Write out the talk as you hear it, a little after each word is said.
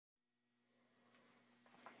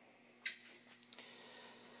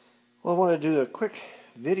Well, I want to do a quick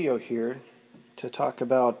video here to talk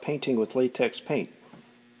about painting with latex paint.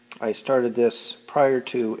 I started this prior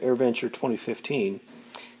to AirVenture 2015,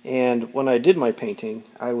 and when I did my painting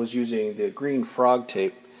I was using the green frog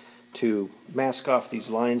tape to mask off these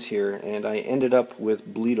lines here, and I ended up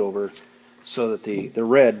with bleed over so that the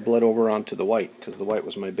red bled over onto the white because the white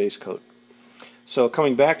was my base coat. So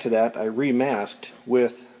coming back to that, I remasked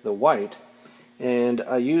with the white, and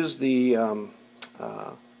I used the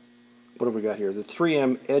what have we got here? The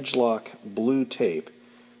 3M Edge Lock blue tape.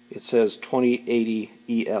 It says 2080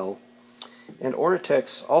 EL. And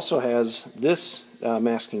Oratex also has this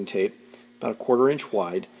masking tape, about a 1/4 inch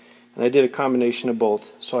wide. And I did a combination of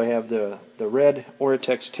both. So I have the red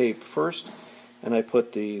Oratex tape first, and I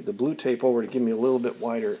put the blue tape over to give me a little bit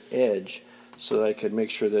wider edge so that I could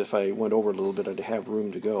make sure that if I went over a little bit I'd have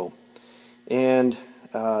room to go. And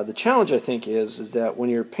the challenge, I think, is that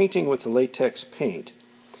when you're painting with the latex paint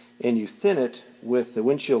and you thin it with the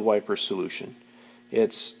windshield wiper solution,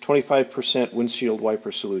 it's 25% windshield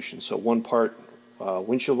wiper solution, so 1 part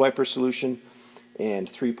windshield wiper solution and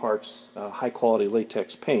 3 parts high quality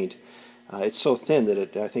latex paint. It's so thin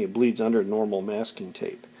that I think it bleeds under normal masking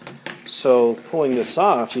tape. So pulling this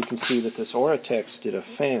off, you can see that this Oratex did a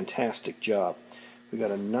fantastic job. We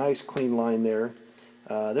got a nice clean line there.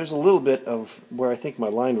 There's a little bit of where I think my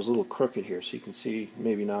line was a little crooked here, so you can see,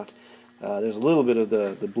 maybe not. There's a little bit of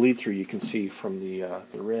the bleed through you can see from the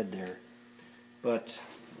red there. But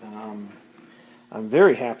I'm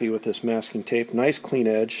very happy with this masking tape. Nice clean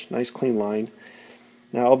edge, nice clean line.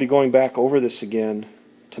 Now I'll be going back over this again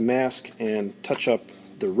to mask and touch up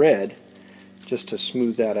the red just to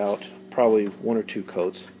smooth that out, probably 1 or 2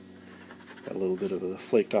 coats. Got a little bit of the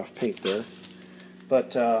flaked off paint there.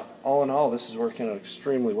 But all in all, this is working out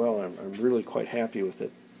extremely well. I'm really quite happy with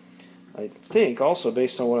it. I think also,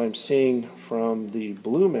 based on what I'm seeing from the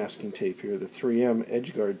blue masking tape here, the 3M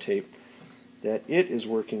Edge Guard tape, that it is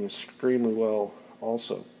working extremely well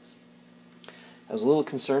also. I was a little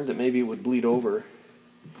concerned that maybe it would bleed over,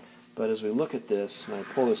 but as we look at this and I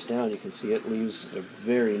pull this down, you can see it leaves a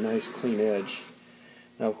very nice clean edge.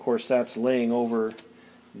 Now of course that's laying over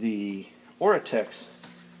the Oratex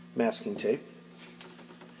masking tape,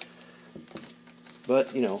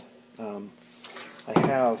 but you know, I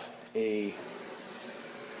have a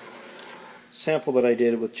sample that I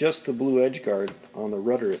did with just the blue edge guard on the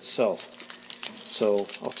rudder itself. So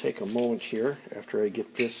I'll take a moment here after I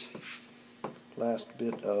get this last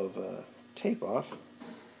bit of tape off,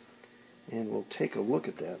 and we'll take a look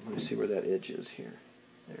at that. Let me see where that edge is here.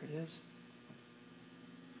 There it is.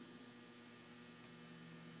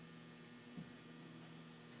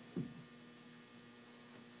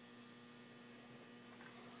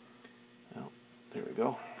 Well, there we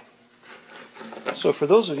go. So for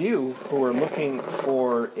those of you who are looking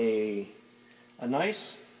for a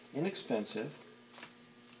nice, inexpensive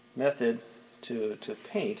method to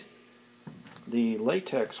paint, the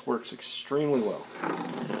latex works extremely well.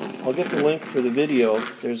 I'll get the link for the video.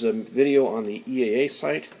 There's a video on the EAA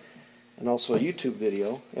site and also a YouTube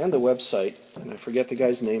video and the website, and I forget the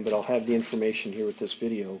guy's name, but I'll have the information here with this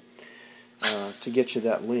video to get you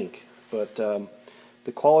that link. But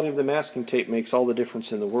the quality of the masking tape makes all the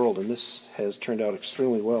difference in the world, and this has turned out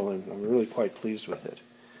extremely well, and I'm really quite pleased with it.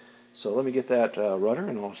 So let me get that rudder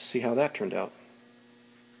and I'll see how that turned out.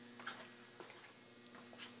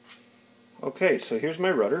 Okay, so here's my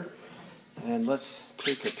rudder, and let's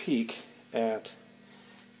take a peek at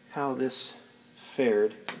how this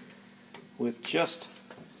fared with just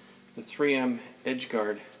the 3M Edge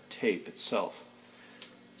Guard tape itself.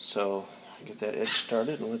 So get that edge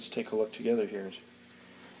started and let's take a look together here.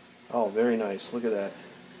 Oh, very nice. Look at that.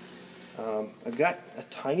 I've got a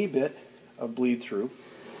tiny bit of bleed through.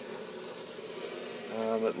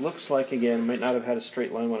 It looks like, again, might not have had a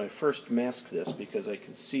straight line when I first masked this because I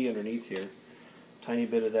can see underneath here, tiny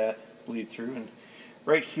bit of that bleed through. And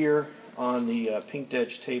right here on the pink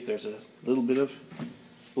edge tape there's a little bit of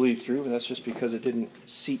bleed through, and that's just because it didn't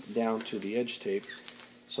seep down to the edge tape.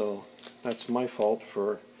 So that's my fault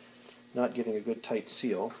for not getting a good tight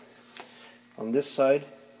seal. On this side,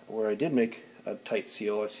 where I did make a tight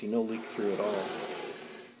seal, I see no leak through at all.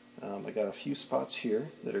 I got a few spots here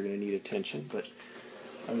that are going to need attention, but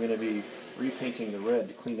I'm going to be repainting the red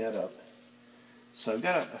to clean that up. So I've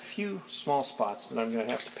got a few small spots that I'm going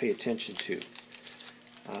to have to pay attention to.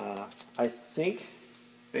 I think,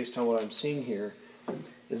 based on what I'm seeing here,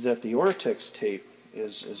 is that the Oratex tape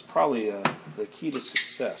is probably the key to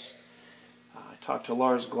success. I talked to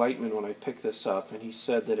Lars Gleitman when I picked this up, and he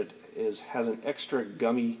said that it has an extra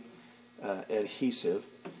gummy adhesive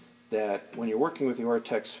that when you're working with the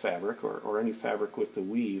Oratex fabric or any fabric with the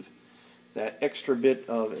weave, that extra bit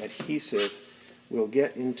of adhesive will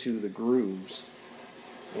get into the grooves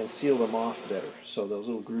and seal them off better. So those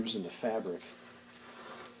little grooves in the fabric.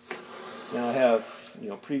 Now I have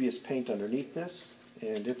previous paint underneath this,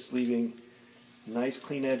 and it's leaving a nice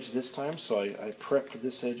clean edge this time, so I prepped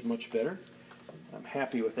this edge much better. I'm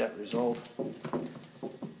happy with that result.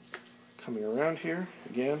 Coming around here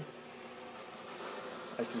again,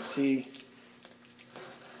 I can see,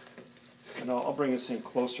 and I'll bring this in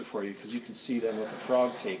closer for you because you can see then what the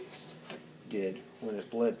frog tape did when it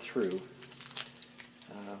bled through.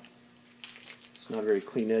 It's not a very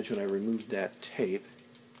clean edge when I removed that tape.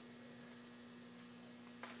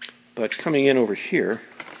 But coming in over here,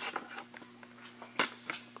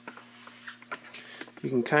 you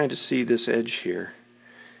can kind of see this edge here,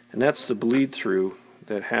 and that's the bleed through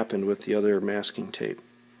that happened with the other masking tape.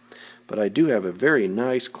 But I do have a very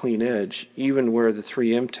nice clean edge even where the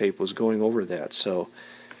 3M tape was going over that, so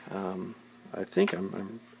I think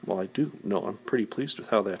I'm pretty pleased with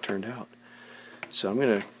how that turned out. So I'm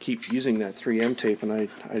going to keep using that 3M tape, and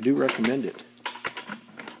I do recommend it.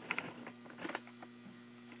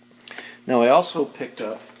 Now I also picked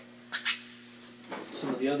up some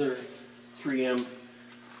of the other 3M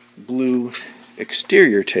blue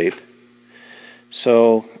exterior tape.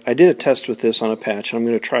 So I did a test with this on a patch, and I'm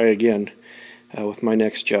going to try again with my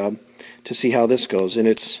next job to see how this goes. And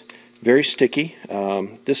it's very sticky.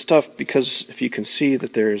 This stuff, because if you can see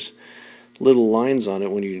that there's little lines on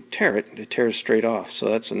it when you tear it, it tears straight off. So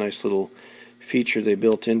that's a nice little feature they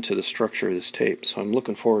built into the structure of this tape. So I'm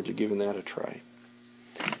looking forward to giving that a try.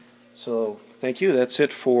 So thank you. That's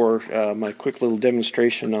it for my quick little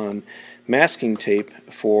demonstration on masking tape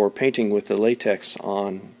for painting with the latex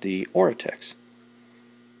on the Oratex.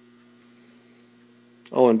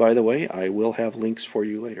 Oh, and by the way, I will have links for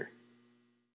you later.